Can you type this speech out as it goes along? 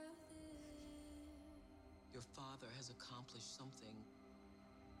your father has accomplished something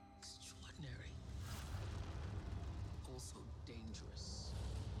extraordinary, also dangerous.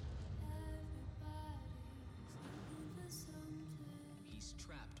 He's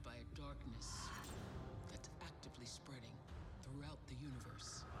trapped by a darkness that's actively spreading throughout the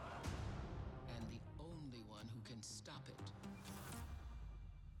universe. And the only one who can stop it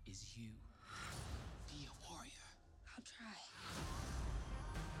is you. Be a warrior. I'll try.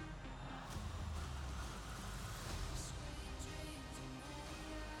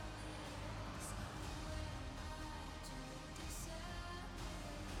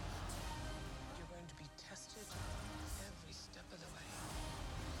 You're going to be tested every step of the way.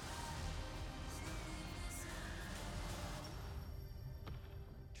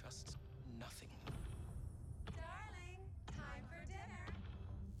 Trust nothing. Darling, time for dinner.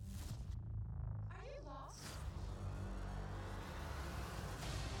 Are you lost?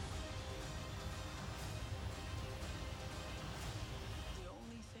 The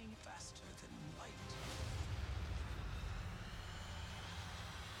only thing faster than light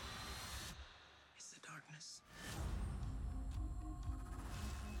is the darkness.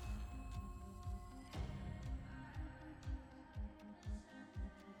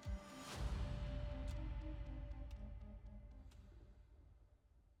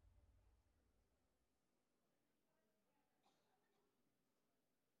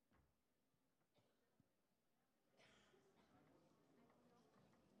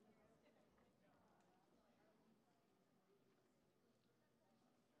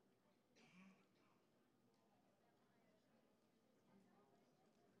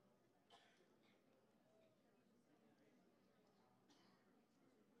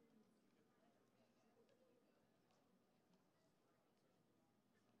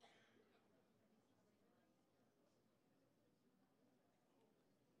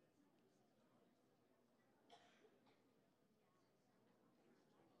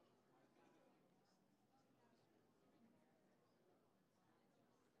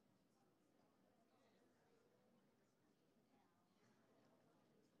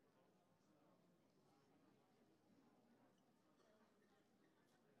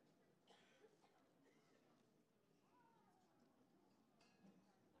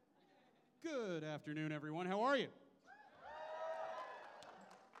 Good afternoon, everyone. How are you?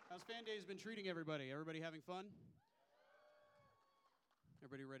 How's Fan Days been treating everybody? Everybody having fun?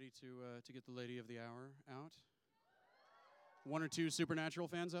 Everybody ready to get the lady of the hour out? One or two Supernatural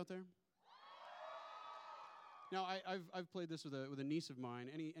fans out there? Now, I've played this with a niece of mine.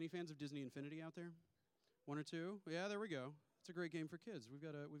 Any fans of Disney Infinity out there? One or two? Yeah, there we go. It's a great game for kids. We've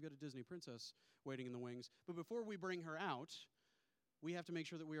got a Disney princess waiting in the wings. But before we bring her out, we have to make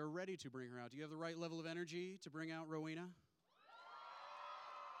sure that we are ready to bring her out. Do you have the right level of energy to bring out Rowena?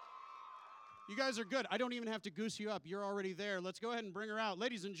 You guys are good. I don't even have to goose you up. You're already there. Let's go ahead and bring her out.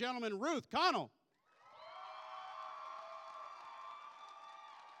 Ladies and gentlemen, Ruth Connell.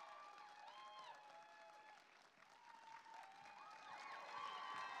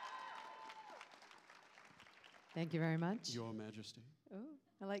 Thank you very much. Your Majesty. Oh,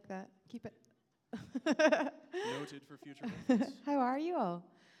 I like that. Keep it. Noted for future reference. How are you all?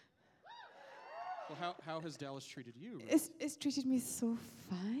 Well, how has Dallas treated you, Ruth? It's treated me so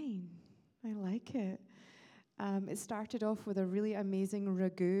fine. I like it. It started off with a really amazing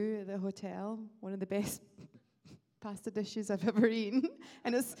ragu at the hotel, one of the best pasta dishes I've ever eaten,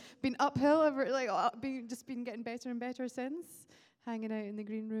 and it's been uphill just been getting better and better since. Hanging out in the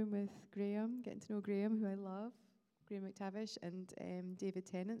green room with Graham, getting to know Graham, who I love, Graham McTavish, and David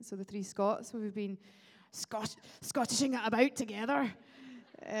Tennant. So the three Scots, we've been Scottishing it about together.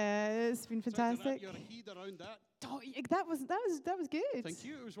 It's been fantastic. You're a heed around that. Oh, that was good. Thank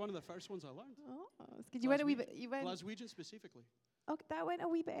you. It was one of the first ones I learned. Oh, it's good. You went a wee bit. Glaswegian specifically. Okay, that went a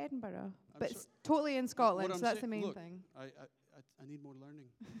wee bit Edinburgh, but it's totally in Scotland, so that's the main thing. I need more learning.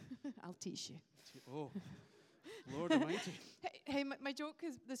 I'll teach you. Oh, Lord Almighty. Hey, my joke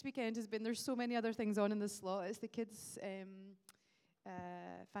this weekend has been there's so many other things on in the slot. It's the kids'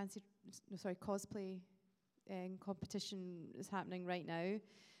 cosplay competition is happening right now.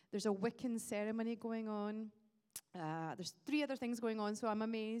 There's a Wiccan ceremony going on. There's 3 other things going on, so I'm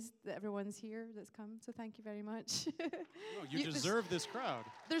amazed that everyone's here that's come, so thank you very much. No, you deserve this crowd.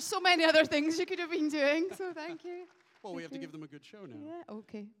 There's so many other things you could have been doing, so thank you. Well, we have to give them a good show now. Yeah,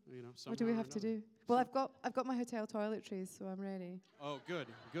 okay. You know, what do we have to do? Well, I've got my hotel toiletries, so I'm ready. Oh, good.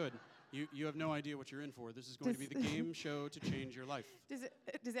 You have no idea what you're in for. This is going to be the game show to change your life.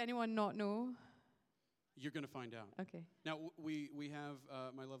 Does anyone not know? You're going to find out. Okay. Now, we have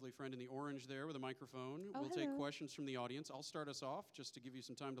my lovely friend in the orange there with a microphone. Oh, We'll take hello. questions from the audience. I'll start us off just to give you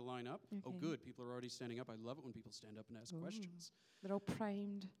some time to line up. Oh, Okay. good. People are already standing up. I love it when people stand up and ask questions. They're all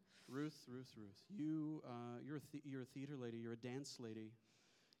primed. Ruth. You're a theater lady. You're a dance lady.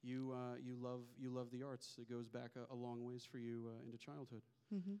 You love the arts. It goes back a long ways for you into childhood.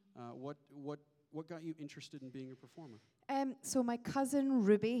 Mm-hmm. What got you interested in being a performer? So my cousin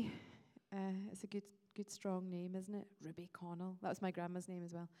Ruby, it's a good strong name, isn't it? Ruby Connell. That was my grandma's name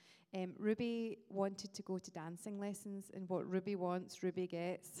as well. Ruby wanted to go to dancing lessons, and what Ruby wants, Ruby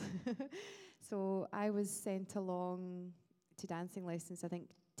gets. So I was sent along to dancing lessons, I think,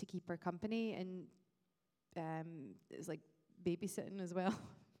 to keep her company, and it was like babysitting as well.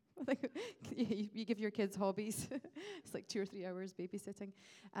 I think you give your kids hobbies. It's like 2 or 3 hours babysitting.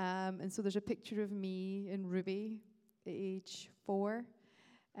 And so there's a picture of me and Ruby at age 4.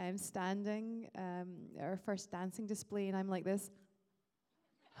 Standing at our first dancing display, and I'm like this.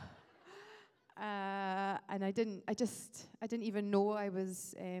 And I didn't even know I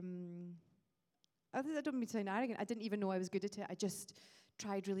was. I don't mean to sound arrogant. I didn't even know I was good at it. I just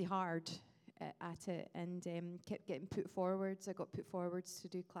tried really hard at it and kept getting put forwards. I got put forwards to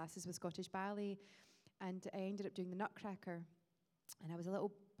do classes with Scottish Ballet, and I ended up doing the Nutcracker. And I was a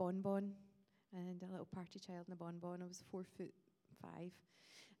little bonbon and a little party child and a bonbon. I was 4'5".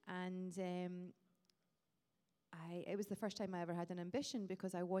 And it was the first time I ever had an ambition,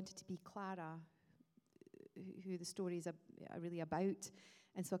 because I wanted to be Clara, who the story is really about.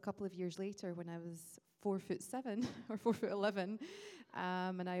 And so a couple of years later, when I was 4'7" or 4'11",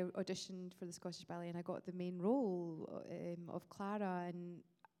 and I auditioned for the Scottish Ballet, and I got the main role of Clara. And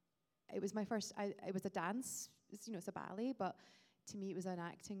it was my first. It was a dance. It's a ballet, but to me, it was an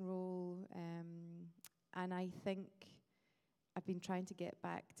acting role. And I think I've been trying to get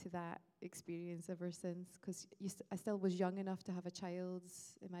back to that experience ever since, because I still was young enough to have a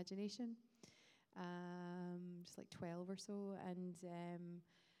child's imagination, just like 12 or so, and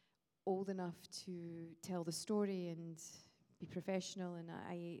old enough to tell the story and be professional. And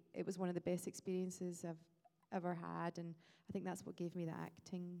it was one of the best experiences I've ever had, and I think that's what gave me the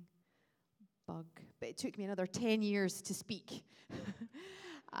acting bug. But it took me another 10 years to speak.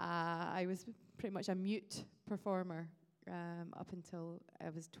 I was pretty much a mute performer up until I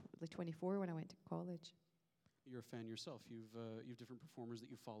was 24 when I went to college. You're a fan yourself. You've different performers that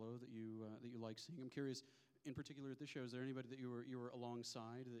you follow, that you like seeing. I'm curious, in particular at this show, is there anybody that you were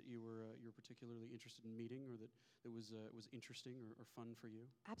alongside that you were particularly interested in meeting, or that was interesting or fun for you?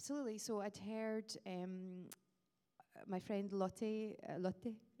 Absolutely. So I'd heard my friend Lotte,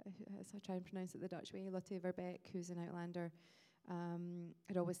 as I try and pronounce it the Dutch way, Lotte Verbeek, who's an Outlander,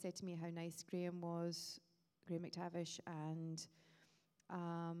 had always said to me how nice Graham was, Graham McTavish, and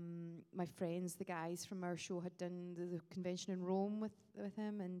my friends, the guys from our show, had done the convention in Rome with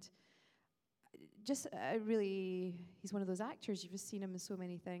him, and just he's one of those actors, you've just seen him in so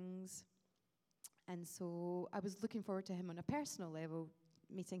many things, and so I was looking forward to him on a personal level,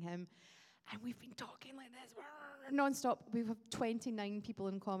 meeting him, and we've been talking like this non-stop. We have 29 people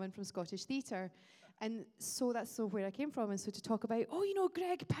in common from Scottish theatre. And so that's where I came from. And so to talk about,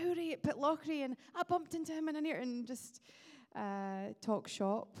 Greg Powrie at Pitlochry, and I bumped into him in an ear, and just talk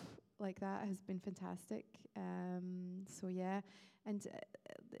shop like that has been fantastic. So yeah, and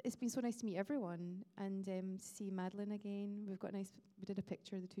it's been so nice to meet everyone, and to see Madeline again. We did a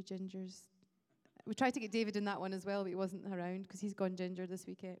picture of the two gingers. We tried to get David in that one as well, but he wasn't around because he's gone ginger this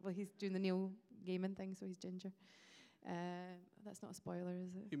weekend. Well, he's doing the Neil Gaiman thing, so he's ginger. That's not a spoiler,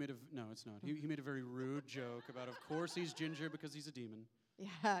 is it? No, it's not. He made a very rude joke about, of course, he's ginger because he's a demon.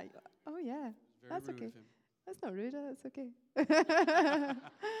 Yeah. Oh, yeah. Very That's rude okay. of him. That's not rude. That's okay.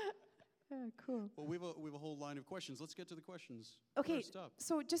 Yeah, cool. Well, we have a whole line of questions. Let's get to the questions. Okay. First up.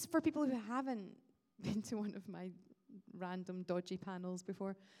 So just for people who haven't been to one of my random dodgy panels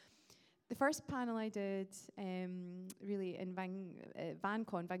before, the first panel I did really in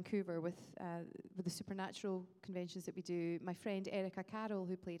VanCon, Vancouver, with the supernatural conventions that we do. My friend Erica Carroll,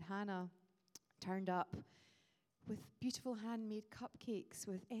 who played Hannah, turned up with beautiful handmade cupcakes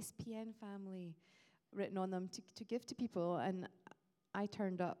with SPN family written on them to give to people, and I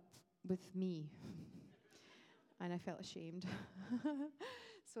turned up with me, and I felt ashamed.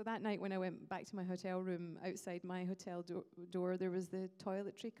 So that night when I went back to my hotel room, outside my hotel door, there was the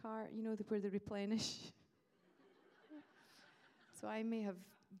toiletry cart, where they replenish. So I may have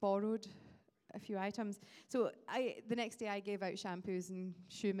borrowed a few items. So the next day I gave out shampoos and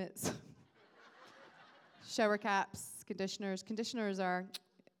shoe mitts, shower caps, conditioners. Conditioners are,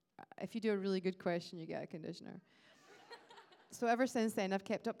 if you do a really good question, you get a conditioner. So ever since then, I've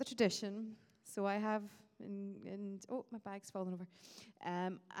kept up the tradition. So I have, and oh, my bag's fallen over.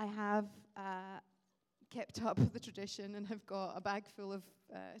 I have kept up with the tradition, and I've got a bag full of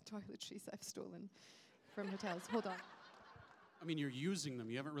toiletries I've stolen from hotels. Hold on. I mean, you're using them.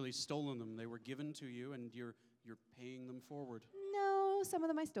 You haven't really stolen them. They were given to you, and you're paying them forward. No, some of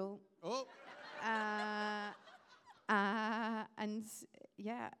them I stole. Oh. And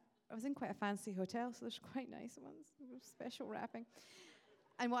yeah, I was in quite a fancy hotel, so there's quite nice ones, with special wrapping.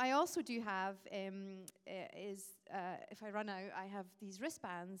 And what I also do have is, if I run out, I have these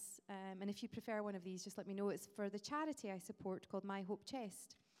wristbands. And if you prefer one of these, just let me know. It's for the charity I support called My Hope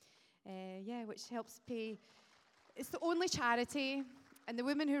Chest. Which helps pay. It's the only charity, and the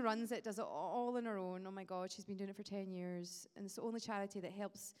woman who runs it does it all on her own. Oh my God, she's been doing it for 10 years. And it's the only charity that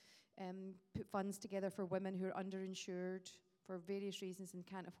helps put funds together for women who are underinsured for various reasons and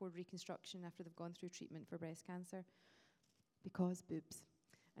can't afford reconstruction after they've gone through treatment for breast cancer. Because boobs.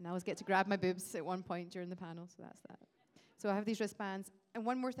 And I always get to grab my boobs at one point during the panel, so that's that. So I have these wristbands. And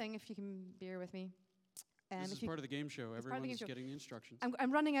one more thing, if you can bear with me. This is part of the game show. Everyone's getting the instructions. I'm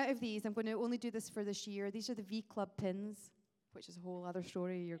running out of these. I'm going to only do this for this year. These are the V Club pins, which is a whole other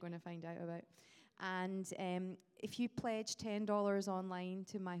story you're going to find out about. And if you pledge $10 online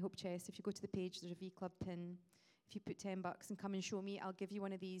to My Hope Chest, if you go to the page, there's a V Club pin. If you put $10 and come and show me, I'll give you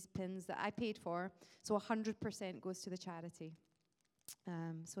one of these pins that I paid for. So 100% goes to the charity.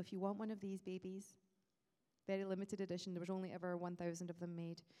 So if you want one of these babies, very limited edition, there was only ever 1,000 of them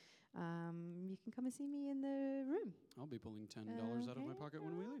made. You can come and see me in the room. I'll be pulling $10 out of my pocket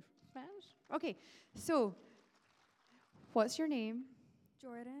when we leave. Okay, so what's your name?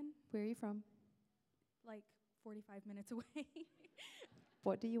 Jordan, Where are you from? like 45 minutes away.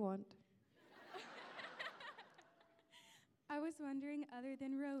 What do you want? I was wondering, other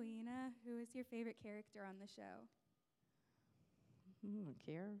than Rowena, who is your favorite character on the show? I don't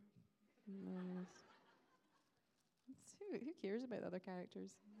care. Who cares about the other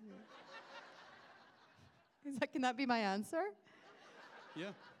characters? Can that be my answer?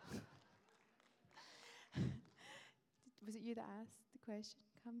 Yeah. Was it you that asked the question?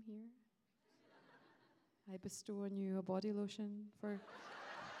 Come here. I bestow on you a body lotion for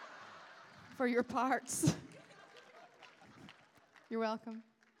your parts. You're welcome.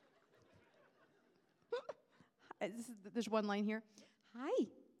 There's one line here. Hi.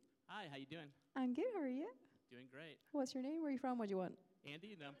 Hi, how you doing? I'm good. How are you? Doing great. What's your name? Where are you from? What do you want?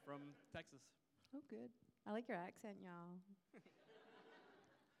 Andy, and I'm from Texas. Oh, good. I like your accent, y'all.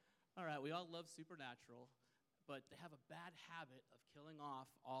 All right, we all love Supernatural, but they have a bad habit of killing off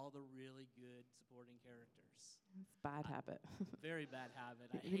all the really good supporting characters. It's a bad habit. Very bad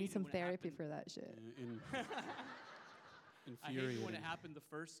habit. You need some therapy for that shit. I hate it when it happened the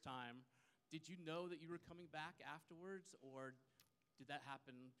first time. Did you know that you were coming back afterwards, or did that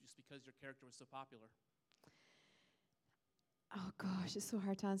happen just because your character was so popular? Oh gosh, it's so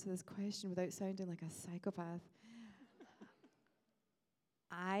hard to answer this question without sounding like a psychopath.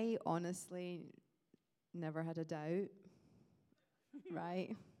 I honestly never had a doubt,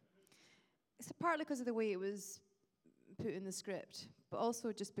 right? It's partly because of the way it was put in the script, but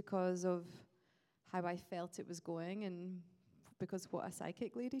also just because of how I felt it was going and because what a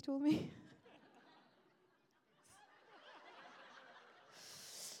psychic lady told me.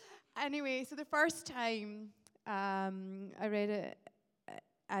 Anyway, so the first time I read it,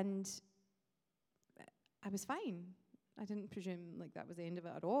 and I was fine. I didn't presume that was the end of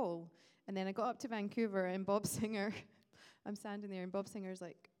it at all. And then I got up to Vancouver, and Bob Singer, I'm standing there, and Bob Singer's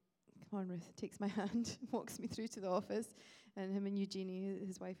like, "Come on, Ruth," takes my hand, walks me through to the office, and him and Eugenie,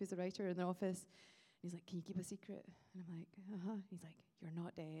 his wife, who's a writer, in the office. He's like, "Can you keep a secret?" And I'm like, "Uh-huh." He's like, "You're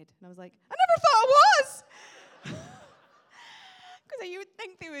not dead." And I was like, "I never thought I was!" Because you would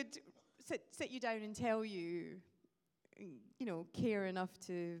think they would sit you down and tell you, care enough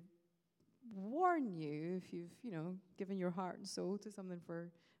to warn you if you've, given your heart and soul to something for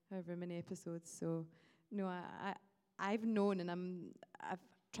however many episodes. So, no, I've known, and I've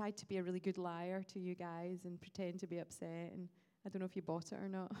tried to be a really good liar to you guys and pretend to be upset, and I don't know if you bought it or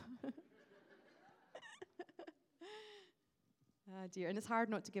not. Ah, dear. And it's hard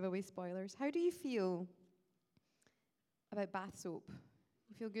not to give away spoilers. How do you feel about bath soap?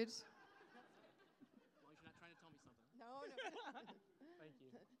 You feel good? As long as you're not trying to tell me something. No. Thank you.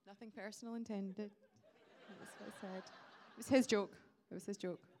 Nothing personal intended. That's what I said. It was his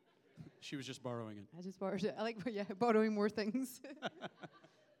joke. She was just borrowing it. I just borrowed it. I like borrowing more things.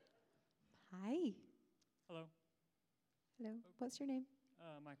 Hi. Hello. Hello. What's your name?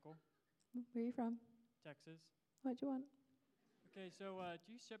 Michael, Where are you from? Texas. What do you want? Okay, so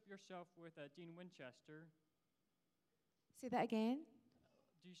do you ship yourself with Dean Winchester? Say that again.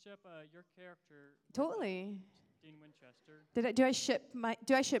 do you ship your character Totally. Dean Winchester? Do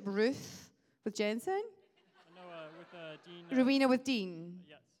I ship Ruth with Jensen? No, with Dean. Rowena with Dean?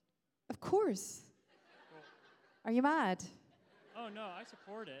 Yes. Of course. Cool. Are you mad? Do Oh no, I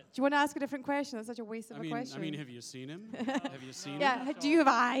support it. you want to ask a different question? That's such a waste of a question. I mean, have you seen him? Have you seen him? Yeah, do you have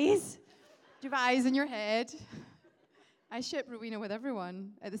eyes? Do you have eyes in your head? I ship Rowena with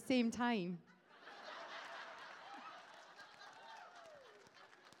everyone at the same time.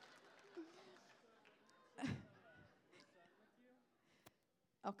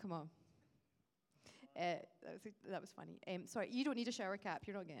 Oh, come on. That was funny. Sorry, you don't need a shower cap.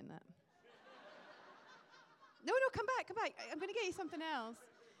 You're not getting that. No, come back. I'm going to get you something else.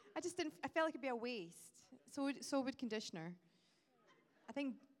 I felt like it'd be a waste. So would conditioner. I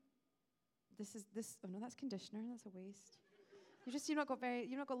think oh no, that's conditioner. That's a waste. You've not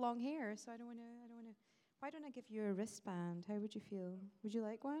got long hair, so I don't want to. Why don't I give you a wristband? How would you feel? Would you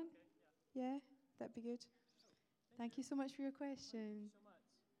like one? Yeah, that'd be good. Thank you so much for your question.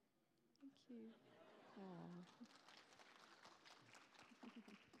 Thank you. Aw.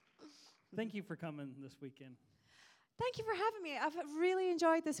 Thank you for coming this weekend. Thank you for having me. I've really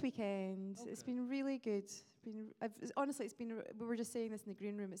enjoyed this weekend. It's been really good. Honestly, we were just saying this in the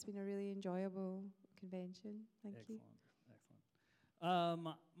green room. It's been a really enjoyable convention. Thank you.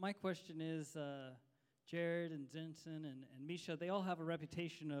 Excellent. My question is, Jared and Jensen and Misha, they all have a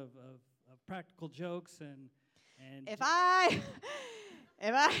reputation of practical jokes and. If I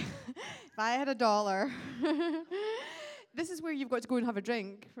had $1. This is where you've got to go and have a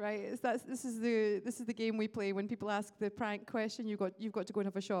drink, right? This is the game we play when people ask the prank question. You've got to go and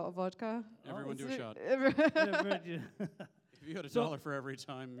have a shot of vodka. Everyone do a shot. Yeah, If you had $1 for every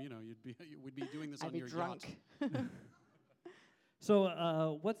time, we'd be doing this on your drunk. yacht.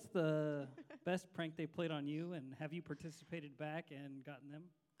 So, what's the best prank they played on you, and have you participated back and gotten them?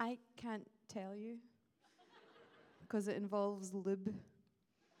 I can't tell you because it involves lube.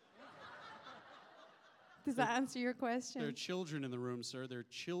 Does that answer your question? There are children in the room, sir. There are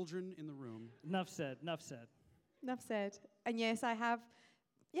children in the room. Enough said. Enough said. And yes, I have.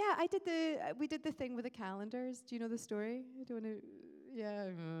 Yeah, we did the thing with the calendars. Do you know the story? I don't want to.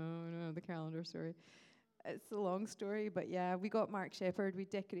 Yeah, no, the calendar story. It's a long story, but yeah, we got Mark Shepard. We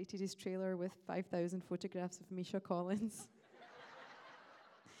decorated his trailer with 5,000 photographs of Misha Collins.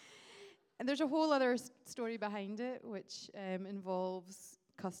 And there's a whole other story behind it, which involves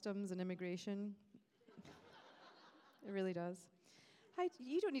customs and immigration. It really does.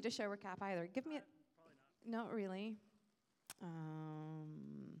 You don't need a shower cap either. Give me a... Not really. Yeah.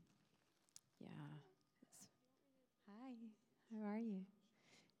 Hi. How are you?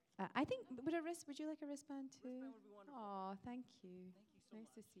 I think, would you like a wristband too? Wristband would be wonderful. Oh, thank you. Thank you so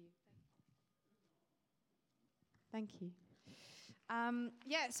Nice much. to see you. Thank you.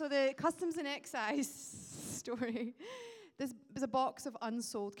 Yeah, so the customs and excise story. This was a box of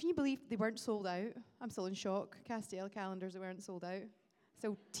unsold. Can you believe they weren't sold out? I'm still in shock. Castiel calendars that weren't sold out.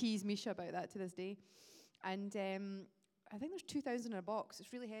 Still tease Misha about that to this day. And I think there's 2,000 in a box.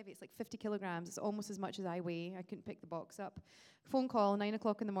 It's really heavy. It's like 50 kilograms. It's almost as much as I weigh. I couldn't pick the box up. Phone call, 9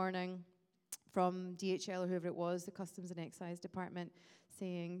 o'clock in the morning from DHL or whoever it was, the Customs and Excise Department,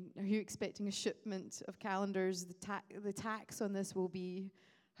 saying, are you expecting a shipment of calendars? The tax on this will be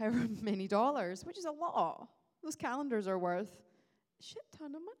however many dollars, which is a lot. Those calendars are worth a shit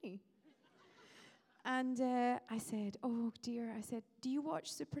ton of money. And I said, oh dear. I said, do you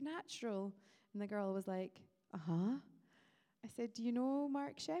watch Supernatural? And the girl was like, uh-huh. I said, do you know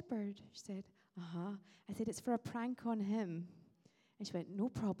Mark Shepard? She said, uh-huh. I said, it's for a prank on him. And she went, no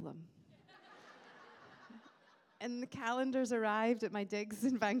problem. And the calendars arrived at my digs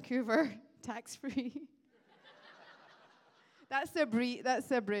in Vancouver, tax-free. That's the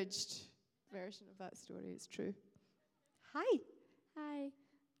abridged version of that story. It's true. Hi. Hi,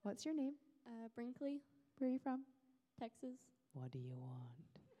 What's your name? Brinkley, Where are you from? Texas. What do you want?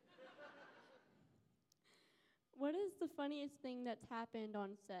 What is the funniest thing that's happened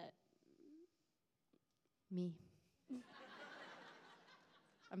on set? Me.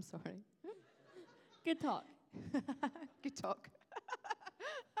 I'm sorry. Good talk. Good talk.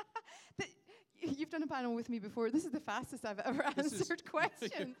 You've done a panel with me before. This is the fastest I've ever answered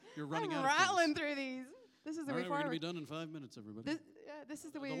questions. You're running I'm out of rattling things. through these. This is the All way right, we're going to forward. be done in 5 minutes, everybody. This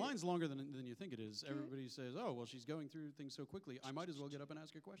is the way. The line's longer than you think it is. Everybody says, oh, well, she's going through things so quickly. I might as well get up and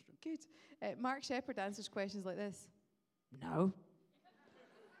ask a question. Good. Mark Shepard answers questions like this. No.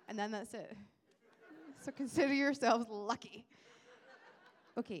 And then that's it. So consider yourselves lucky.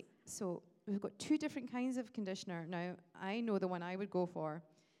 Okay, so we've got 2 different kinds of conditioner. Now, I know the one I would go for.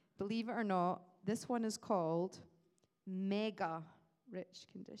 Believe it or not, this one is called Mega rich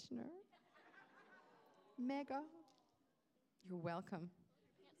conditioner. Mega. You're welcome.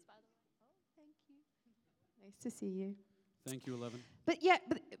 Thank you. Nice to see you. Thank you, 11. But yeah,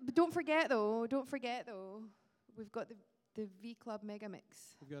 but don't forget though, we've got the V Club Mega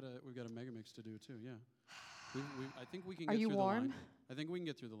Mix. We've got a mega mix to do too. Yeah. I think we can Are get you through warm? the line. I think we can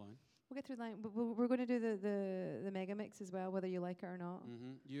get through the line. We'll get through the line. But we're going to do the Mega Mix as well, whether you like it or not.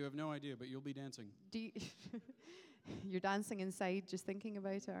 You have no idea, but you'll be dancing. Do you you're dancing inside just thinking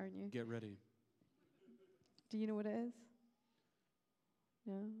about it, aren't you? Get ready. Do you know what it is?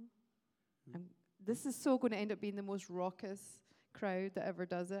 No. This is so going to end up being the most raucous crowd that ever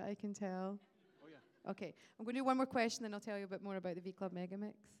does it, I can tell. Oh, yeah. Okay, I'm going to do one more question, then I'll tell you a bit more about the V Club Mega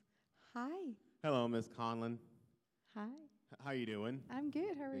Mix. Hi. Hello, Miss Conlon. Hi. How you doing? I'm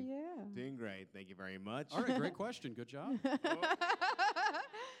good. How are you? Doing great. Thank you very much. All right, great question. Good job.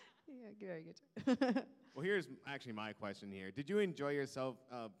 Yeah, very good. Well, here's actually my question here. Did you enjoy yourself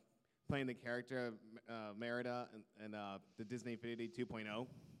playing the character of Merida in the Disney Infinity 2.0?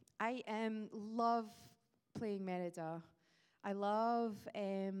 I love playing Merida. I love,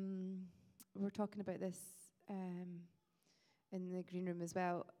 we were talking about this in the green room as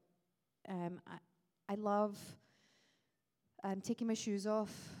well. I love taking my shoes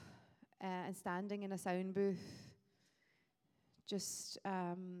off and standing in a sound booth. Just,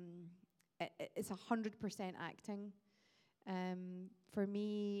 it's 100% acting. For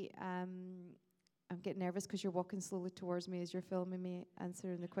me, I'm getting nervous because you're walking slowly towards me as you're filming me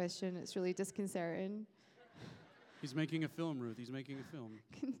answering the question. It's really disconcerting. He's making a film, Ruth. He's making a film.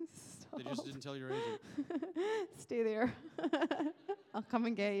 They just didn't tell your agent. Stay there. I'll come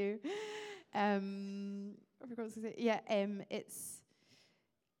and get you. I forgot what to say. Yeah, it's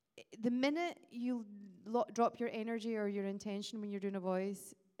the minute you drop your energy or your intention when you're doing a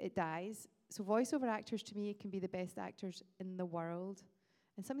voice, it dies. So voiceover actors, to me, can be the best actors in the world.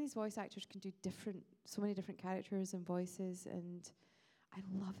 And some of these voice actors can do so many different characters and voices, and I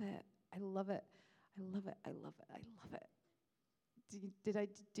love it. I love it. I love it. I love it. I love it.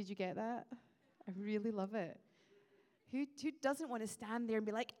 Did you get that? I really love it. Who doesn't want to stand there and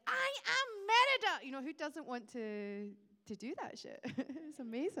be like, I am Merida? You know, who doesn't want to do that shit? It's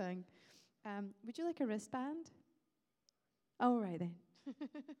amazing. Would you like a wristband? All right then. I'm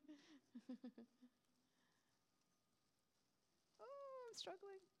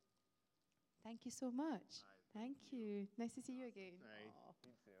struggling. Thank you so much. Thank you. Nice to see you again. Hi.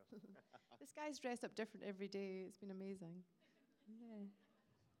 You too. This guy's dressed up different every day. It's been amazing. Yeah.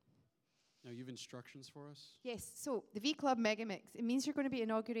 Now, you have instructions for us? Yes, so the V Club Mega Mix. It means you're going to be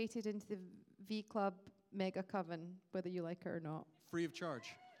inaugurated into the V Club Mega Coven, whether you like it or not. Free of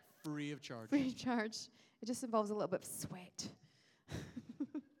charge. Free of charge. Free of charge. It just involves a little bit of sweat.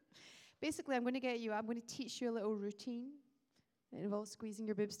 Basically, I'm going to teach you a little routine. It involves squeezing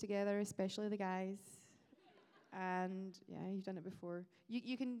your boobs together, especially the guys. And yeah, you've done it before.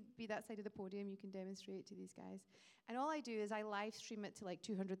 You can be that side of the podium. You can demonstrate to these guys. And all I do is I live stream it to like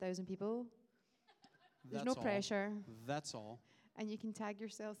 200,000 people. There's no pressure. That's all. And you can tag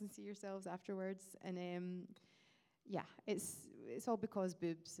yourselves and see yourselves afterwards. And yeah, it's all because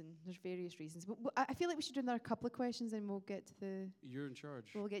boobs, and there's various reasons. But I feel like we should do another couple of questions, and we'll get to the. You're in charge.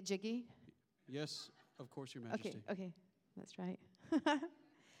 We'll get jiggy. Yes, of course, Your Majesty. Okay, that's right.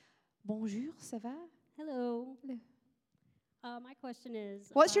 Bonjour, ça va? Hello. My question is...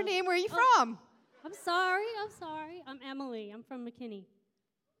 What's your name? Where are you from? I'm sorry. I'm Emily. I'm from McKinney.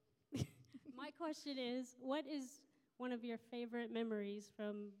 My question is, what is one of your favorite memories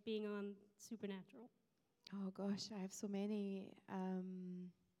from being on Supernatural? Oh, gosh, I have so many.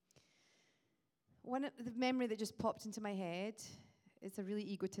 The memory that just popped into my head, it's a really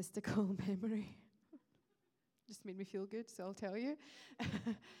egotistical memory. Just made me feel good, so I'll tell you.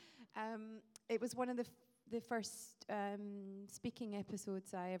 It was one of the first speaking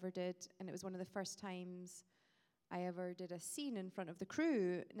episodes I ever did, and it was one of the first times I ever did a scene in front of the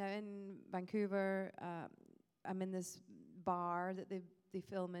crew. Now, in Vancouver, I'm in this bar that they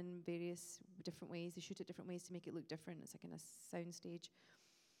film in various different ways. They shoot it different ways to make it look different. It's like in a sound stage.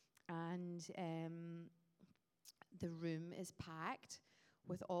 And the room is packed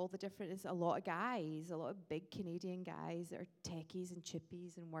with all the different, it's a lot of guys, a lot of big Canadian guys that are techies and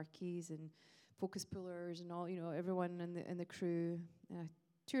chippies and workies and focus pullers and all, everyone in the crew,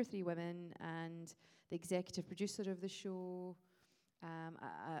 2 or 3 women, and the executive producer of the show,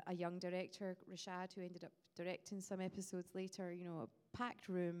 a young director, Rashad, who ended up directing some episodes later, a packed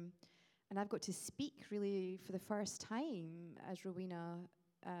room. And I've got to speak really for the first time as Rowena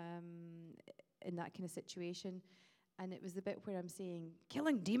in that kind of situation. And it was the bit where I'm saying,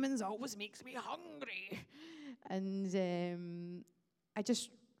 killing demons always makes me hungry. And I just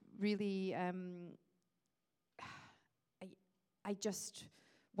really, I just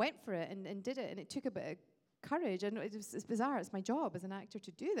went for it and did it, and it took a bit of courage, and it's bizarre. It's my job as an actor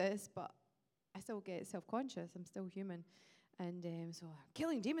to do this, but I still get self-conscious. I'm still human, and so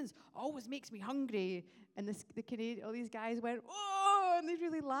killing demons always makes me hungry. And all these guys went, oh, and they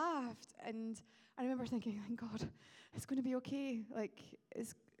really laughed, and I remember thinking, thank God, it's going to be okay. Like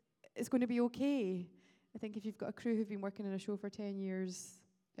it's going to be okay. I think if you've got a crew who've been working in a show for 10 years,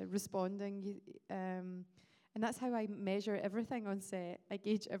 responding, and that's how I measure everything on set. I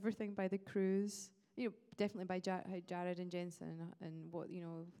gauge everything by the crews. Definitely by Jared and Jensen and what,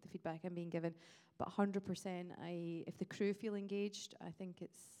 the feedback I'm being given. But 100%, if the crew feel engaged, I think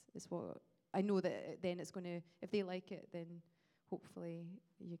it's what, I know that then it's going to, if they like it, then hopefully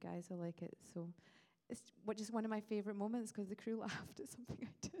you guys will like it. So it's just one of my favorite moments because the crew laughed at something I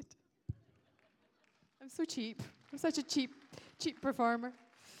did. I'm so cheap. I'm such a cheap performer.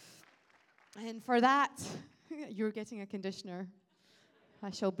 And for that, you're getting a conditioner. I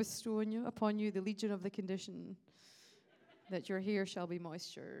shall bestow upon you the legion of the condition, that your hair shall be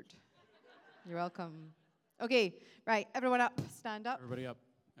moistured. You're welcome. Okay, right, everyone up, stand up. Everybody up.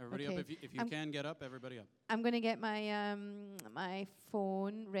 Everybody up. If you can get up, everybody up. I'm going to get my my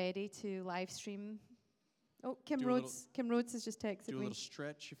phone ready to live stream. Oh, Kim Rhodes has just texted me. Do a little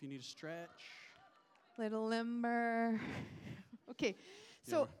stretch if you need a stretch. Little limber. Okay,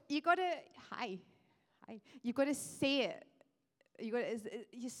 so you got to, hi. You got to say it.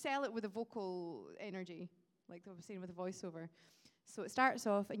 You sell it with a vocal energy, like I was saying with a voiceover. So it starts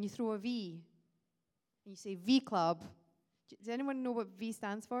off, and you throw a V, and you say V Club. Does anyone know what V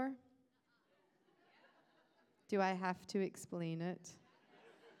stands for? Do I have to explain it?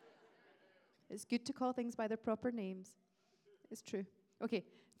 It's good to call things by their proper names. It's true. Okay,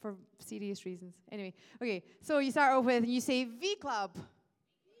 for serious reasons. Anyway, okay, so you start off with, and you say V Club.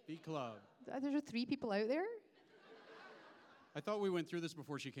 V Club. There 3 people out there. I thought we went through this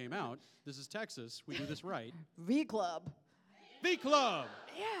before she came out. This is Texas. We do this right. V Club. V Club.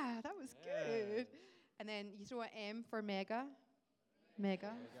 Yeah, that was good. And then you throw an M for mega.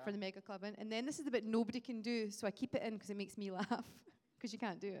 Mega. For the mega club in. And then this is the bit nobody can do, so I keep it in because it makes me laugh, because you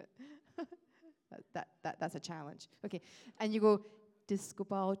can't do it. That's a challenge. Okay, and you go, disco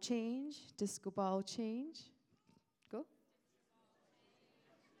ball change, disco ball change. Go.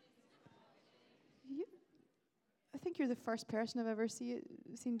 I think you're the first person I've ever seen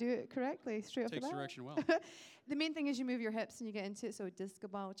do it correctly, straight off the bat. Takes direction well. The main thing is you move your hips and you get into it. So disco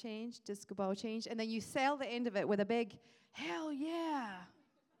ball change, and then you sell the end of it with a big hell yeah,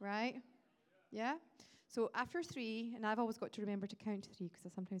 right? Yeah. So after 3, and I've always got to remember to count to 3 because I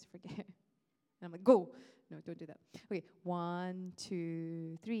sometimes forget. And I'm like, go. No, don't do that. Okay, 1,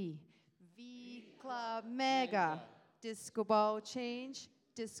 2, 3. V Club Mega. Disco ball change,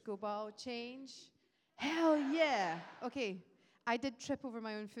 disco ball change. Hell yeah. Okay, I did trip over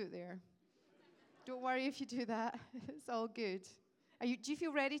my own foot there. Don't worry if you do that. It's all good. Do you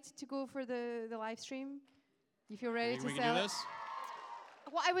feel ready to go for the live stream? You feel ready to we sell can do it? this?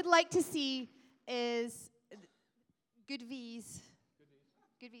 What I would like to see is good V's.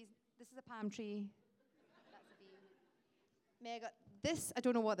 Good V's. This is a palm tree. That's a V. Mega. This, I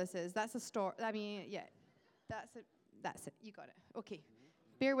don't know what this is. That's a store. I mean, yeah. That's it. You got it. Okay.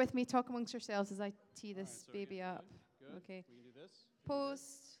 Bear with me. Talk amongst yourselves as I tee this baby up. Good. Okay. We can do this.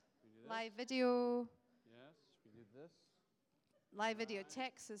 Post. Live video. Yes, we did this. Live video.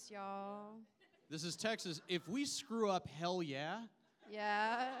 Texas, y'all. This is Texas. If we screw up, hell yeah.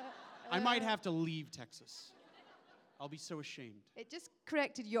 Yeah. I might have to leave Texas. I'll be so ashamed. It just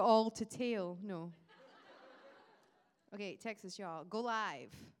corrected you all to tail. No. Okay, Texas, y'all. Go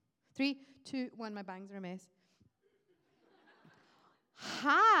live. 3, 2, 1. My bangs are a mess.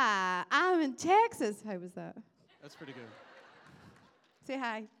 Hi, I'm in Texas. How was that? That's pretty good. Say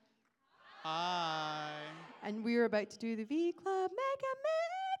hi. Hi. And we're about to do the V Club Mega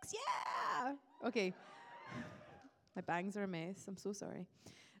Mix. Yeah. Okay. My bangs are a mess. I'm so sorry.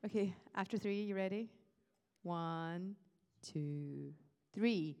 Okay, after 3, you ready? 1, 2,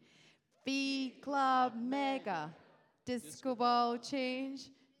 3. V Club Mega. Disco ball change.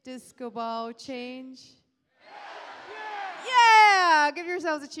 Disco ball change. Yeah! Give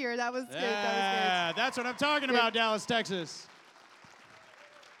yourselves a cheer. That was good. That was good. That's what I'm talking about, Dallas, Texas.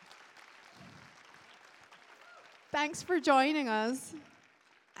 Thanks for joining us.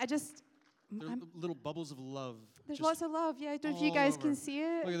 There are little bubbles of love. There's lots of love. Yeah, I don't know if you guys can see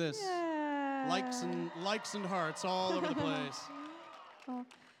it. Look at this. Yeah. Likes and hearts all over the place. Oh,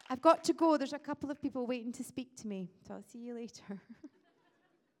 I've got to go. There's a couple of people waiting to speak to me, so I'll see you later.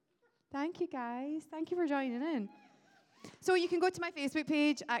 Thank you, guys. Thank you for joining in. So you can go to my Facebook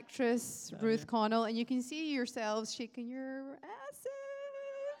page, actress Got Ruth it. Connell, and you can see yourselves shaking your asses.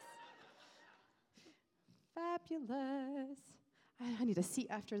 Fabulous. I need a seat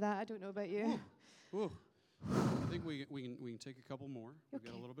after that. I don't know about you. Ooh. I think we can take a couple more. We've got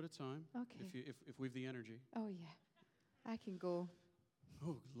Okay. a little bit of time. Okay. If we've the energy. Oh, yeah. I can go.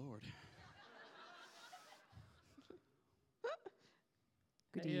 Oh Lord.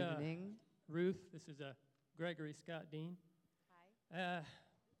 Good Hey, evening. Ruth, this is Gregory Scott Dean. Hi.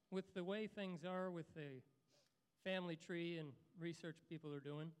 With the way things are with the family tree and research people are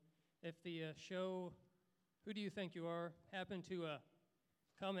doing, if the show, Who Do You Think You Are, happened to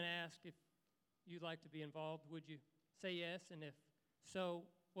come and ask if you'd like to be involved, would you say yes? And if so,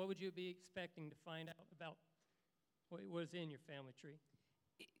 what would you be expecting to find out about what was in your family tree?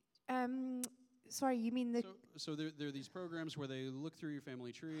 Sorry, you mean the So there are these programs where they look through your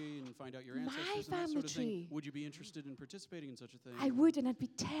family tree and find out your My ancestors and that family sort of tree. thing. Would you be interested in participating in such a thing? I would, and I'd be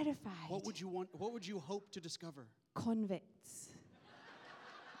terrified. What would you want? What would you hope to discover? Convicts.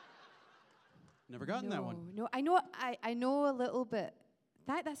 Never gotten that one. No, I know a little bit.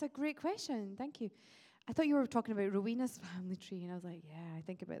 That's a great question. Thank you. I thought you were talking about Rowena's family tree, and I was like, yeah, I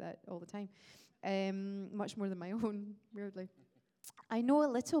think about that all the time. Much more than my own, weirdly. I know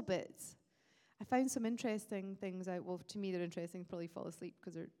a little bit. I found some interesting things out. Well, to me, they're interesting. Probably fall asleep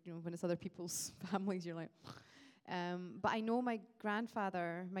because they're, when it's other people's families, you're like. But I know my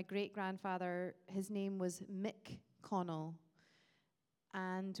grandfather, my great grandfather, his name was Mick Connell,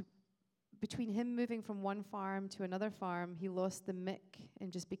 and between him moving from one farm to another farm, he lost the Mick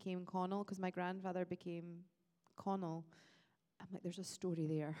and just became Connell because my grandfather became Connell. I'm like, there's a story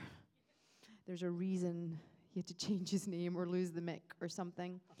there. There's a reason he had to change his name or lose the Mick or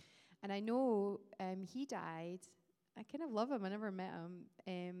something. And I know he died. I kind of love him. I never met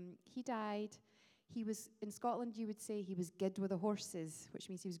him. He died. He was, in Scotland, you would say he was good with the horses, which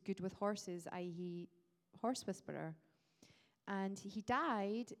means he was good with horses, i.e. horse whisperer. And he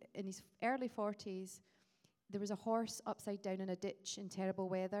died in his early 40s. There was a horse upside down in a ditch in terrible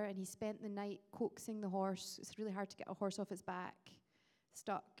weather, and he spent the night coaxing the horse. It's really hard to get a horse off its back,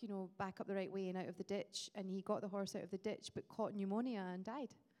 stuck, back up the right way and out of the ditch. And he got the horse out of the ditch, but caught pneumonia and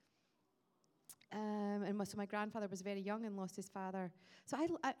died. So my grandfather was very young and lost his father. So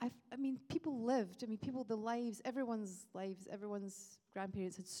I mean, people lived. I mean, everyone's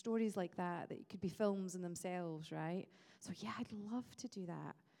grandparents had stories like that could be films in themselves, right? So yeah, I'd love to do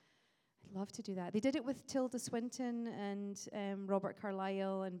that. They did it with Tilda Swinton and Robert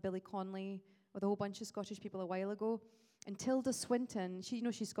Carlyle and Billy Connolly with a whole bunch of Scottish people a while ago. And Tilda Swinton,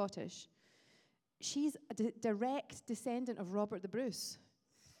 she's Scottish. She's a direct descendant of Robert the Bruce.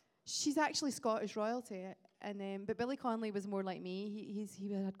 She's actually Scottish royalty, but Billy Connolly was more like me.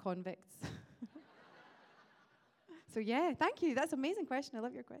 He had convicts. So yeah, thank you. That's an amazing question. I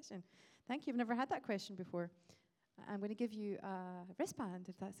love your question. Thank you. I've never had that question before. I'm going to give you a wristband,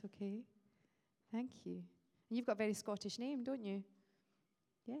 if that's okay. Thank you. And you've got a very Scottish name, don't you?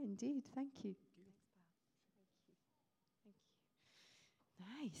 Yeah, indeed. Thank you. Thank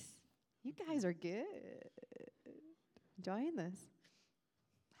you. Nice. You guys are good. Enjoying this.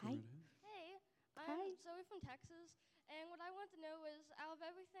 Hi. Hey, I'm Zoe from Texas, and what I want to know is, out of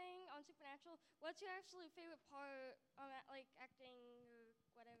everything on Supernatural, what's your absolute favorite part, like acting or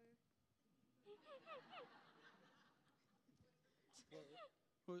whatever?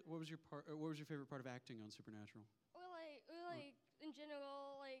 What was your favorite part of acting on Supernatural? Or like in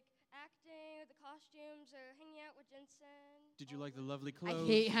general, like acting or the costumes or hanging out with Jensen. Did you like the lovely clothes? I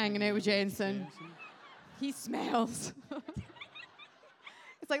hate hanging out with Jensen. He smells.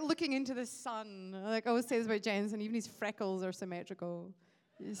 It's like looking into the sun. Like I always say this about Jensen, even his freckles are symmetrical.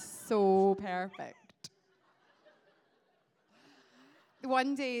 He's so perfect.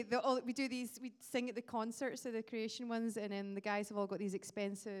 One day, we sing at the concerts, so the creation ones, and then the guys have all got these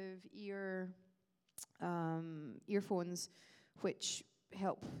expensive earphones, which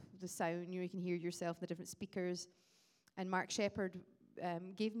help the sound. You can hear yourself in the different speakers. And Mark Shepherd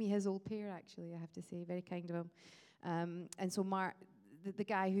gave me his old pair, actually, I have to say, very kind of him. And so Mark, the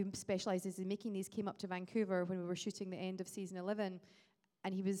guy who specializes in making these, came up to Vancouver when we were shooting the end of season 11,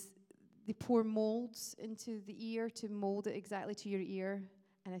 and they pour molds into the ear to mold it exactly to your ear.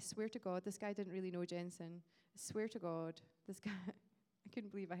 And I swear to God, this guy didn't really know Jensen. I swear to God, this guy, I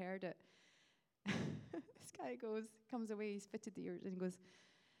couldn't believe I heard it. This guy comes away, he's fitted the ears, and he goes,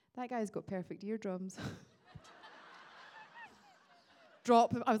 that guy's got perfect eardrums.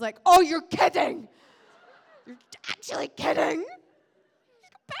 Drop him. I was like, oh, you're kidding! You're actually kidding! He's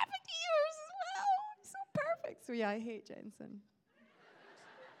got perfect ears as well. He's so perfect. So yeah, I hate Jensen.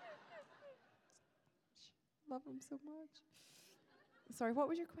 Love him so much. Sorry, what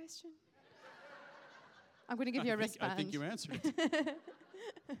was your question? I'm going to give you a wristband. I think you answered.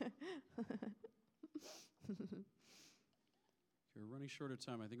 You're running short of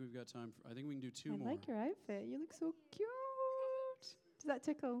time. I think we've got time. I think we can do two more. I like your outfit. You look so cute. Does that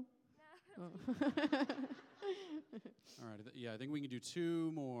tickle? No. All right. I think we can do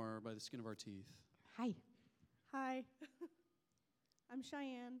two more by the skin of our teeth. Hi. Hi. I'm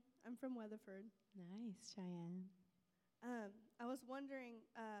Cheyenne. I'm from Weatherford. Nice, Cheyenne. I was wondering,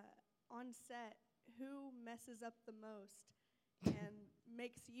 on set, who messes up the most and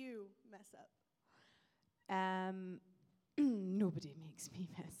makes you mess up? Nobody makes me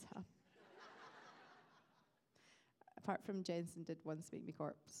mess up. Apart from Jensen did once make me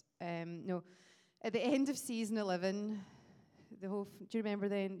corpse. No, at the end of season 11, the whole. Do you remember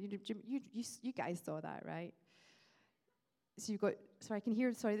then? You guys saw that, right? So you've got. Sorry, I can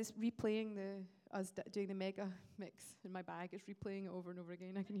hear. Sorry, this replaying us doing the mega mix in my bag. It's replaying it over and over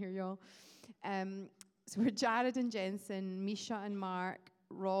again. I can hear y'all. So we're Jared and Jensen, Misha and Mark,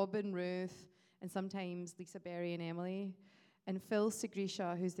 Rob and Ruth, and sometimes Lisa Berry and Emily. And Phil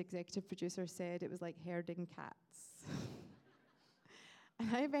Sigrisha, who's the executive producer, said it was like herding cats. And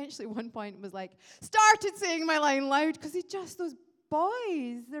I eventually, at one point, was like, started saying my line loud, because it's just those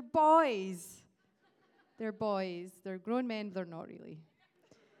boys. They're boys. They're boys. They're grown men, but they're not really.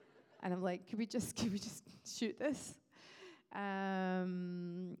 And I'm like, can we just shoot this?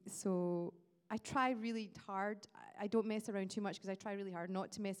 So I try really hard. I don't mess around too much because I try really hard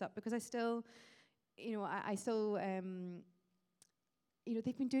not to mess up, because I still, I still,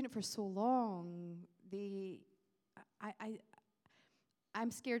 they've been doing it for so long. I'm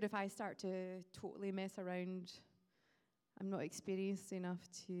scared if I start to totally mess around, I'm not experienced enough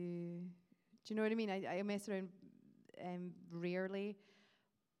to, do you know what I mean? I mess around rarely,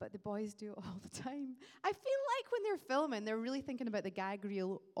 but the boys do it all the time. I feel like when they're filming, they're really thinking about the gag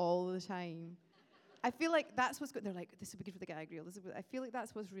reel all the time. I feel like that's what's they're like, this would be good for the gag reel. I feel like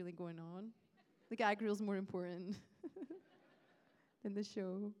that's what's really going on. The gag reel's more important than the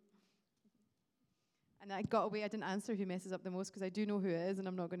show. And I got away, I didn't answer who messes up the most, because I do know who it is, and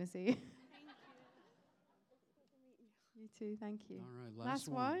I'm not going to say. Thank you. You too, thank you. All right, last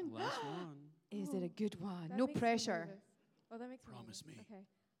one. Last one. Is it a good one? That No makes me pressure. nervous. Oh, that makes Promise me. Okay.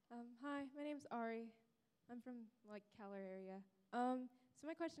 Hi, my name's Ari. I'm from Keller area. So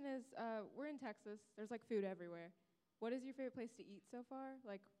my question is, we're in Texas. There's food everywhere. What is your favorite place to eat so far?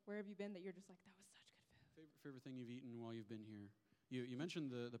 Where have you been that you're just like, that was such good food? Favorite thing you've eaten while you've been here? You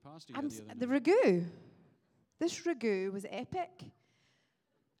mentioned the pasta. The ragu. This ragu was epic.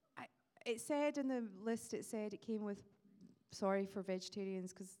 It said in the list, it came with, sorry for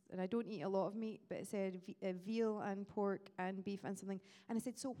vegetarians, and I don't eat a lot of meat, but it said veal and pork and beef and something. And I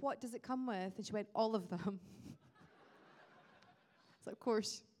said, so what does it come with? And she went, all of them. So of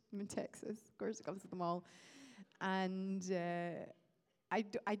course, I'm in Texas. Of course it comes with them all. And I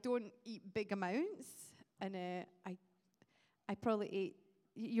don't eat big amounts. And I probably ate,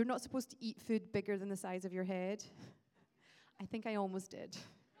 you're not supposed to eat food bigger than the size of your head. I think I almost did.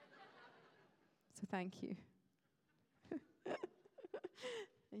 So thank you.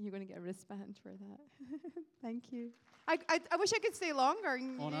 And you're going to get a wristband for that. Thank you. I wish I could stay longer.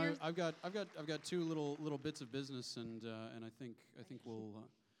 Oh, no, I've got two little bits of business, and I think we'll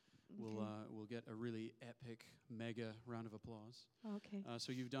get a really epic, mega round of applause. Okay.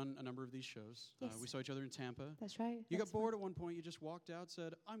 So you've done a number of these shows. Yes. We saw each other in Tampa. That's right. You got bored at one point. You just walked out,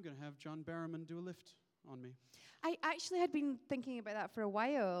 said, "I'm going to have John Barrowman do a lift on me." I actually had been thinking about that for a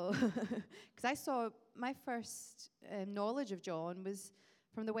while, because I saw my first knowledge of John was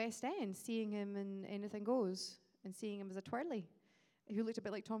from the West End, seeing him in Anything Goes, and seeing him as a twirly, who looked a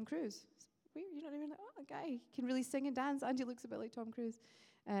bit like Tom Cruise. It's weird, you know what I mean? Like, oh, a guy can really sing and dance, and he looks a bit like Tom Cruise.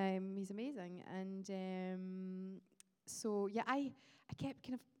 He's amazing, and so yeah, I kept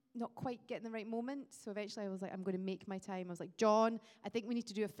kind of not quite getting the right moment. So eventually, I was like, I'm going to make my time. I was like, John, I think we need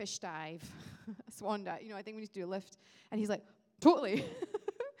to do a fish dive, a swan dive. I think we need to do a lift. And he's like, totally.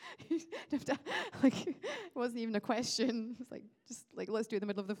 It wasn't even a question. It's just let's do it in the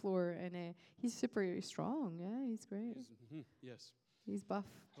middle of the floor. And he's super strong. Yeah, he's great. Yes. He's buff.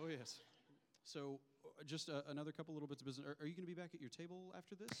 Oh, yes. So just another couple little bits of business. Are you going to be back at your table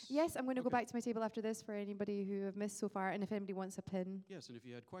after this? Yes, I'm going to go back to my table after this for anybody who have missed so far, and if anybody wants a pin. Yes, and if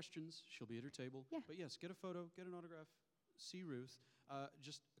you had questions, she'll be at her table. Yeah. But yes, get a photo, get an autograph, see Ruth.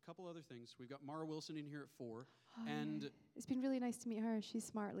 Just a couple other things. We've got Mara Wilson in here at 4. And it's been really nice to meet her. She's a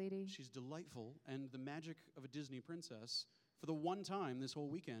smart lady. She's delightful. And the magic of a Disney princess, for the one time this whole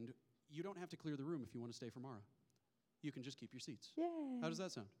weekend, you don't have to clear the room if you want to stay for Mara. You can just keep your seats. Yeah. How does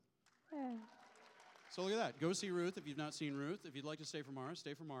that sound? Yeah. So look at that. Go see Ruth if you've not seen Ruth. If you'd like to stay for Mara,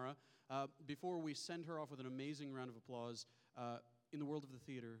 stay for Mara. Before we send her off with an amazing round of applause, in the world of the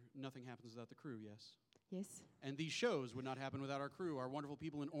theater, nothing happens without the crew, yes? Yes. And these shows would not happen without our crew, our wonderful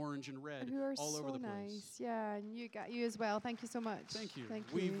people in orange and red Who are all so over the nice. place. Yeah, and you as well. Thank you so much. Thank you. Thank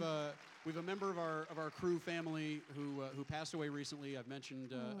We've you. we've a member of our crew family who passed away recently. I've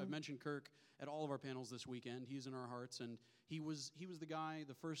mentioned Kirk at all of our panels this weekend. He's in our hearts, and he was the guy,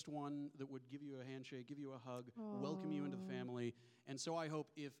 the first one that would give you a handshake, give you a hug, welcome you into the family. And so I hope,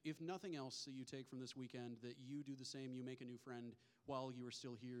 if nothing else that you take from this weekend, that you do the same. You make a new friend while you are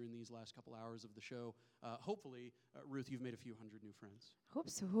still here in these last couple hours of the show. Hopefully, Ruth, you've made a few hundred new friends. Hope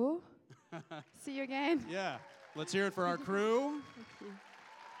so. See you again. Yeah. Let's hear it for our crew. Thank you.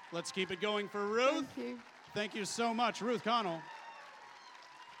 Let's keep it going for Ruth. Thank you. Thank you so much, Ruth Connell.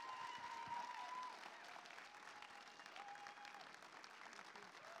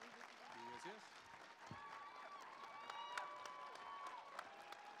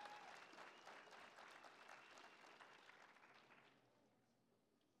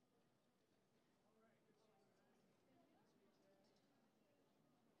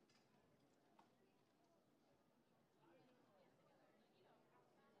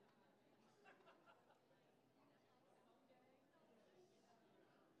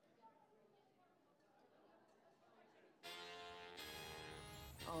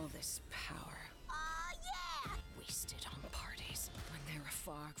 All this power. Yeah! Wasted on parties when there are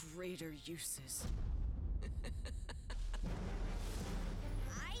far greater uses.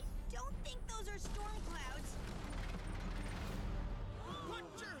 I don't think those are storm clouds.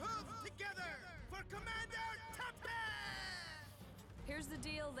 Put your hooves together for Commander Tempest! Here's the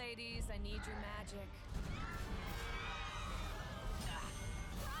deal, ladies. I need your magic.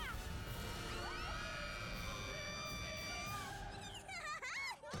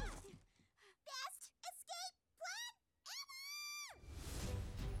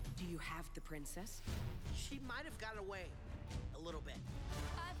 Do you have the princess? She might have gotten away. A little bit.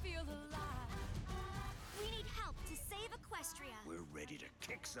 I feel alive. We need help to save Equestria. We're ready to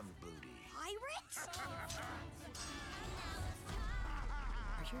kick some booty. Pirates?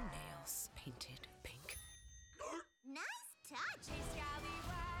 Are your nails painted pink? Nice touch. Hey,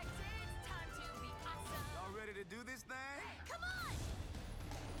 scallywags, it's time to be awesome. Y'all ready to do this thing? Come on!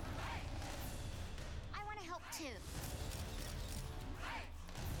 I want to help too.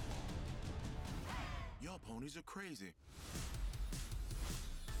 Y'all ponies are crazy.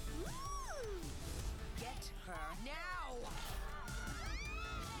 Get her now!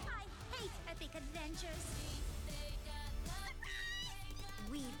 I hate epic adventures.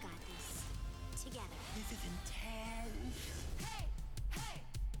 We've got this together. This is intense. Hey, hey,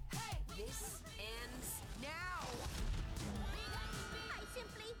 hey! This ends now! I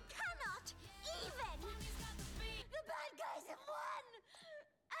simply cannot even. The bad guys have won.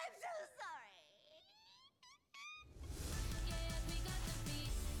 I'm so sorry.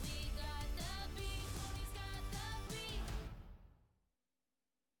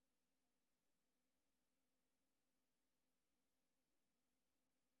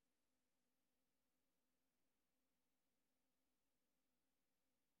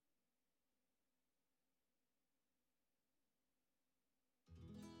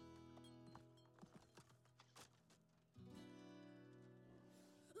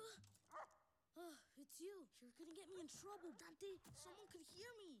 It's you. You're gonna get me in trouble, Dante. Someone could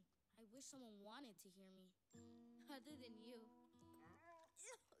hear me. I wish someone wanted to hear me. Other than you.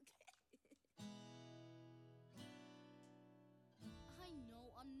 I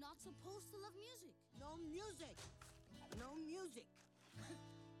know I'm not supposed to love music. No music. No music.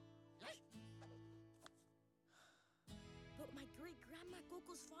 But my great-grandma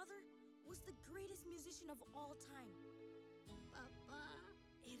Coco's father was the greatest musician of all time. Papa.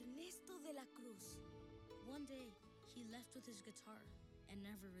 Ernesto de la Cruz. One day, he left with his guitar and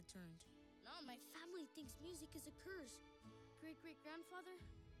never returned. Now my family thinks music is a curse. Great-great-grandfather,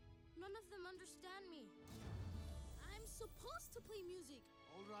 none of them understand me. I'm supposed to play music.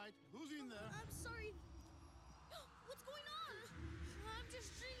 All right, who's in there? I'm sorry. What's going on? I'm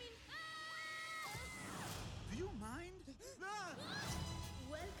just dreaming. Do you mind?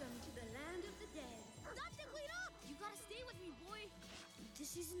 Welcome to the land of the dead. Dante, wait up! You gotta stay with me, boy.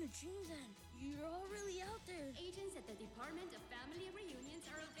 This isn't a dream then. You're all really out there. Agents at the Department of Family Reunions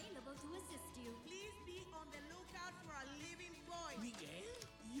are available to assist you. Please be on the lookout for a living boy. Miguel,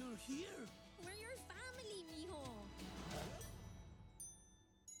 you're here. We're your family, mijo.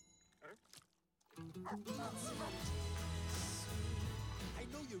 I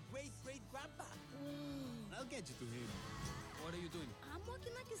know your great-great-grandpa. I'll get you to him. What are you doing? I'm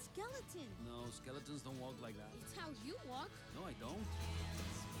walking like a skeleton. skeleton. No, skeletons don't walk like that. It's how you walk. No, I don't.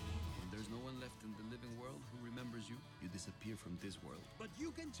 When there's no one left in the living world who remembers you, you disappear from this world. But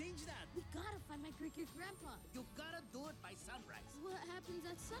you can change that. We gotta find my great-great-grandpa. You gotta do it by sunrise. What happens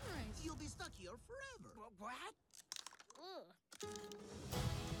at sunrise? You'll be stuck here forever. What? Ugh.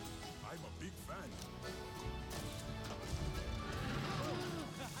 I'm a big fan.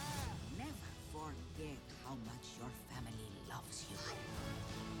 Never forget how much your family loves you.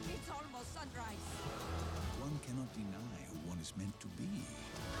 It's almost sunrise. One cannot deny who one is meant to be.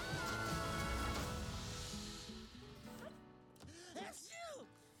 Achoo!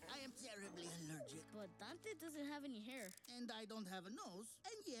 I am terribly allergic. But Dante doesn't have any hair. And I don't have a nose,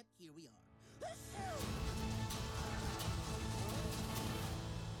 and yet here we are.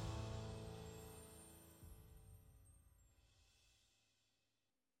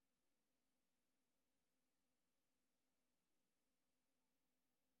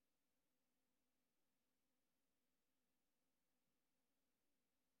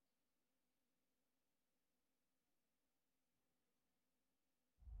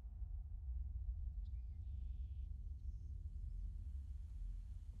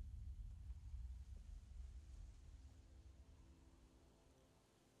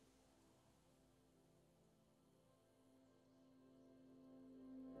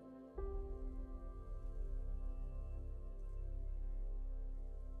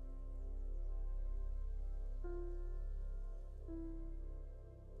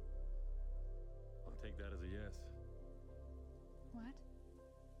 I'll take that as a yes. What?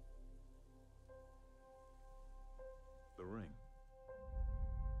 The ring.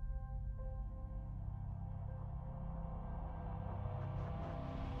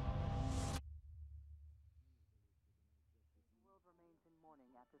 The world remains in mourning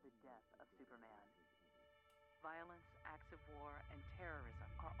after the death of Superman. Violence, acts of war, and terrorism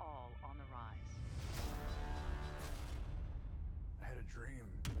are all on the rise. I had a dream.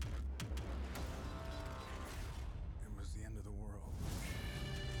 It was the end of the world.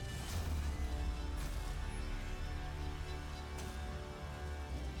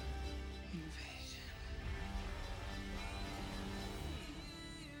 Invasion.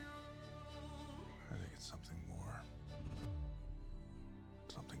 I think it's something more.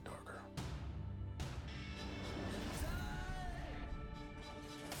 Something darker.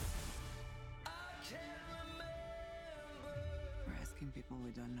 We're asking people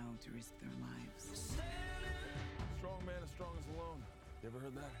we don't know to risk their lives. Strong man is strongest alone. You ever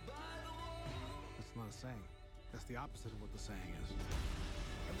heard that? That's not a saying. That's the opposite of what the saying is.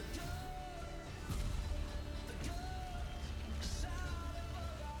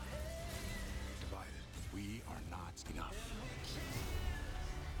 Divided, we are not enough.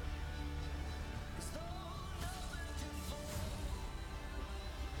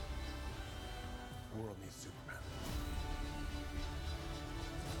 The world needs Superman.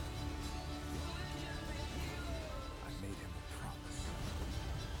 I made him a promise.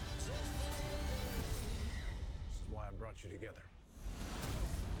 This is why I brought you together.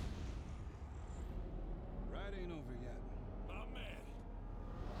 Ride ain't over yet. My man.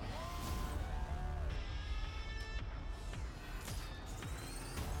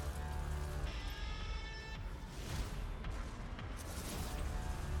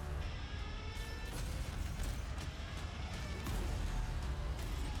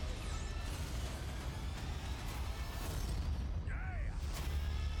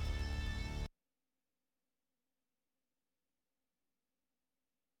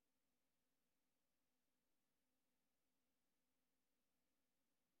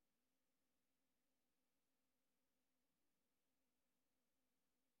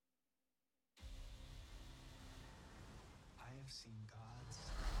 I have seen gods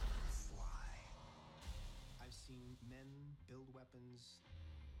fly. I've seen men build weapons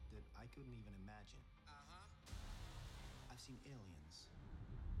that I couldn't even imagine. I've seen aliens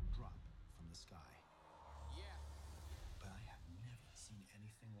drop from the sky. Yeah. But I have never seen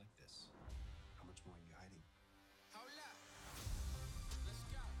anything like this. How much more are you hiding? Hold up. Let's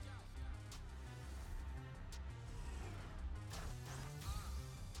go.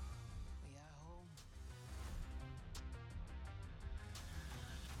 We are home.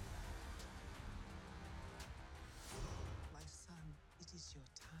 My son, it is your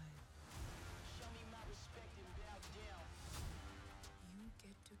time. Show me my respect and bow down. You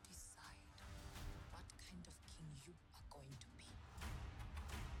get to decide what kind of king you are going to be.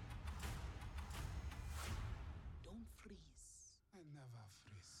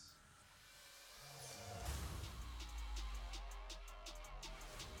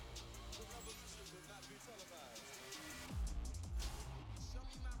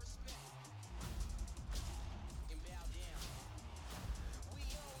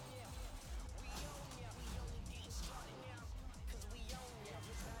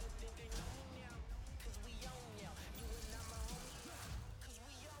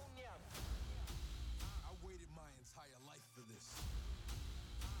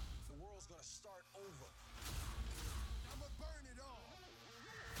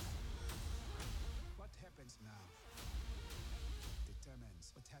 happens now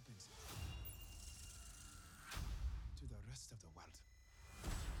determines what happens to the rest of the world.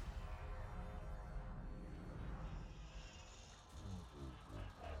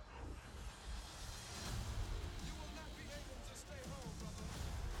 You will not be able to stay home, brother.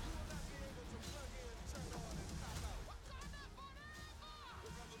 You will not be able to plug in, turn on, and pop out. Wakanda forever!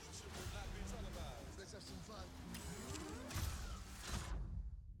 The revolution will not be televised. Let's have some fun.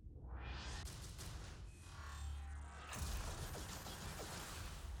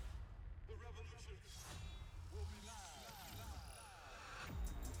 The revolution will be live.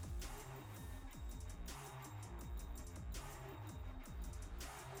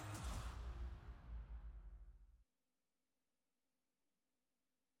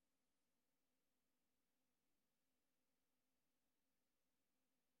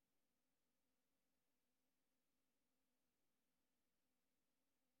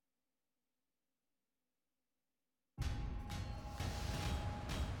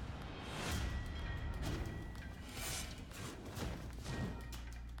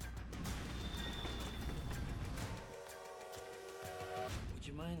 Would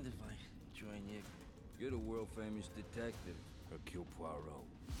you mind if I join you? You're the world-famous detective, Hercule Poirot.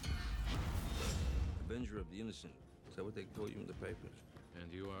 Avenger of the innocent. Is that what they call you in the papers?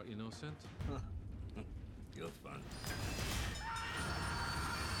 And you are innocent? You're fun.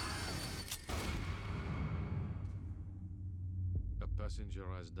 A passenger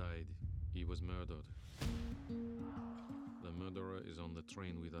has died. He was murdered. The murderer is on the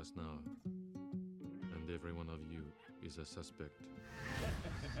train with us now. And every one of you is a suspect.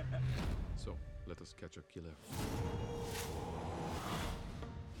 So, let us catch a killer.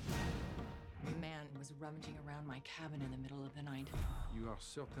 A man was rummaging around my cabin in the middle of the night. You are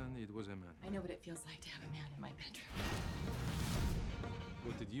certain it was a man? I know what it feels like to have a man in my bedroom.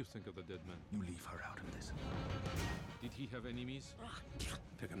 What did you think of the dead man? You leave her out of this. Did he have enemies?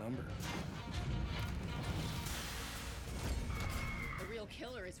 Pick a number. The real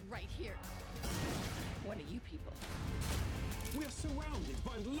killer is right here. One of you people. We're surrounded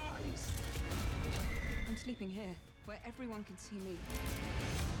by lies. I'm sleeping here, where everyone can see me.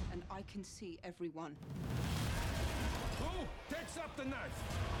 And I can see everyone. Who takes up the knife?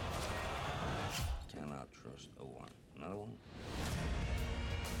 Cannot trust a one. Another one?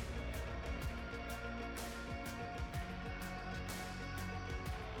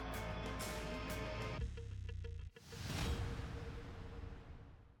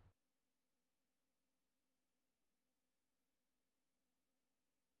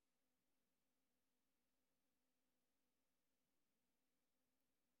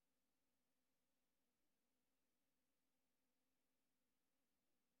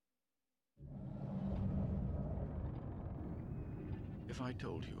 If I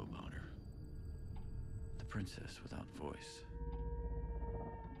told you about her, the princess without voice,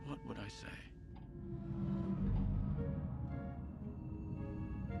 what would I say?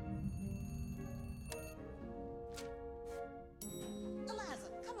 Eliza,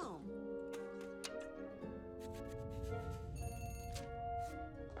 come on.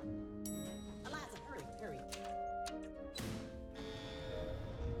 Eliza, hurry, hurry.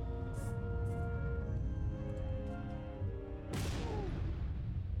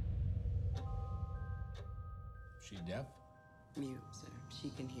 She deaf? Mute, sir. She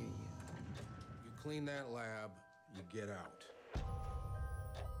can hear you. You clean that lab, you get out.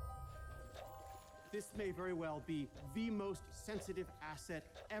 This may very well be the most sensitive asset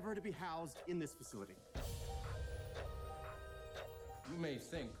ever to be housed in this facility. You may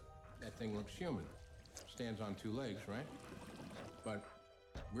think that thing looks human. Stands on two legs, right? But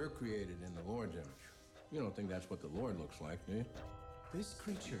we're created in the Lord's image. You don't think that's what the Lord looks like, do you? This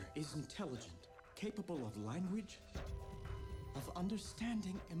creature is intelligent, capable of language, of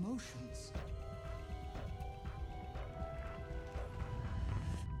understanding emotions.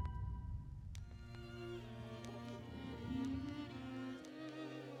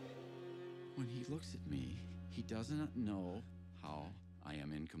 When he looks at me, he does not know how I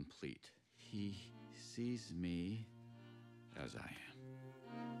am incomplete. He sees me as I am.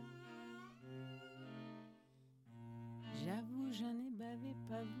 J'avoue, je n'ai bavé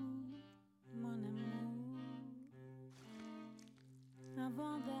pas vous, mon amour.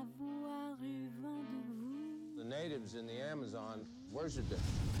 Avant d'avoir eu vent de vous. The natives in the Amazon worshiped it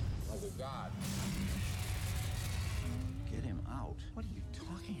like a god. Get him out? What are you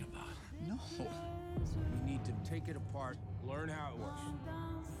talking about? No. We need to take it apart, learn how it works.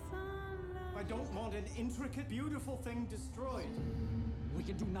 I don't want an intricate, beautiful thing destroyed. We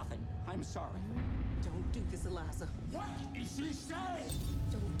can do nothing. I'm sorry. Don't do this, Eliza. What is she saying?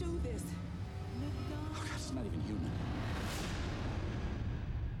 Don't do this. Oh, God, it's not even human.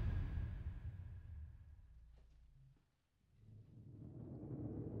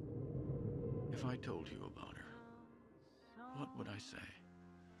 If I told you about her, what would I say?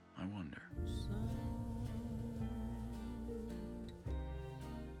 I wonder.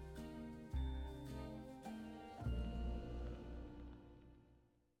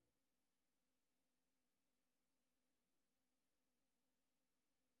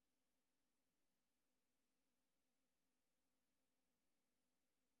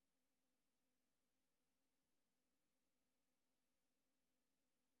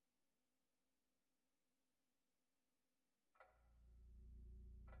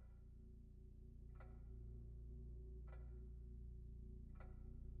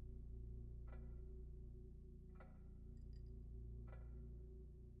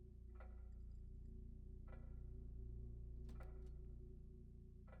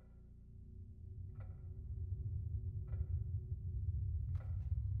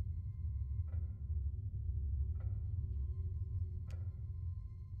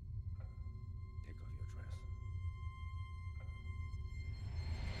 Take off your dress.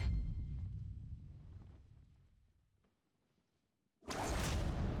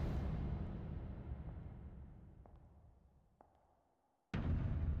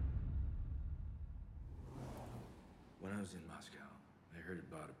 When I was in Moscow, I heard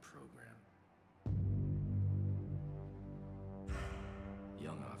about a program.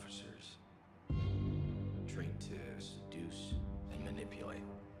 Young officers trained to seduce and manipulate.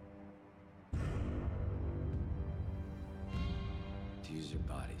 To use their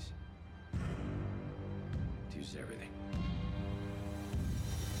bodies. To use everything.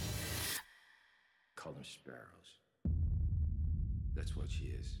 Call them sparrows. That's what she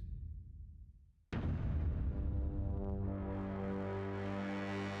is.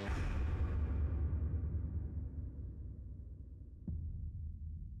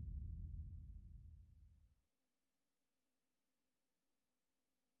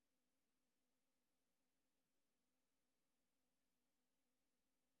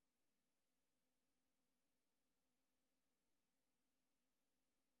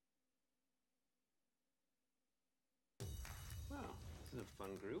 Well, this is a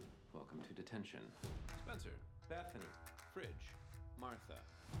fun group. Welcome to detention. Spencer, Bethany, Fridge, Martha.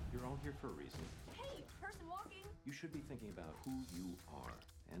 You're all here for a reason. Hey, person walking! You should be thinking about who you are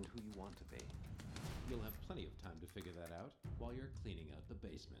and who you want to be. You'll have plenty of time to figure that out while you're cleaning out the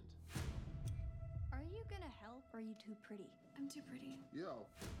basement. Are you gonna help, or are you too pretty? I'm too pretty. Yo,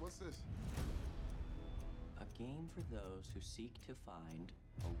 what's this? A game for those who seek to find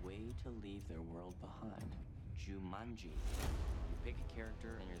a way to leave their world behind. Jumanji. You pick a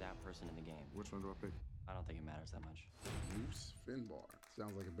character and you're that person in the game. Which one do I pick? I don't think it matters that much. Bruce Finbar.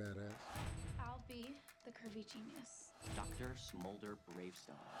 Sounds like a badass. I'll be the curvy genius. Dr. Smolder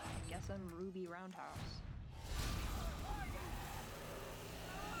Bravestone. Guess I'm Ruby Roundhouse.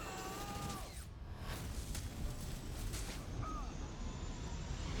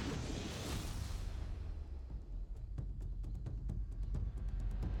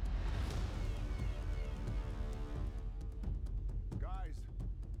 Guys.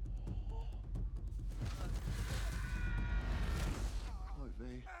 Chloe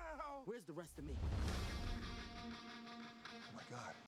V. Where's the rest of me? Oh my God.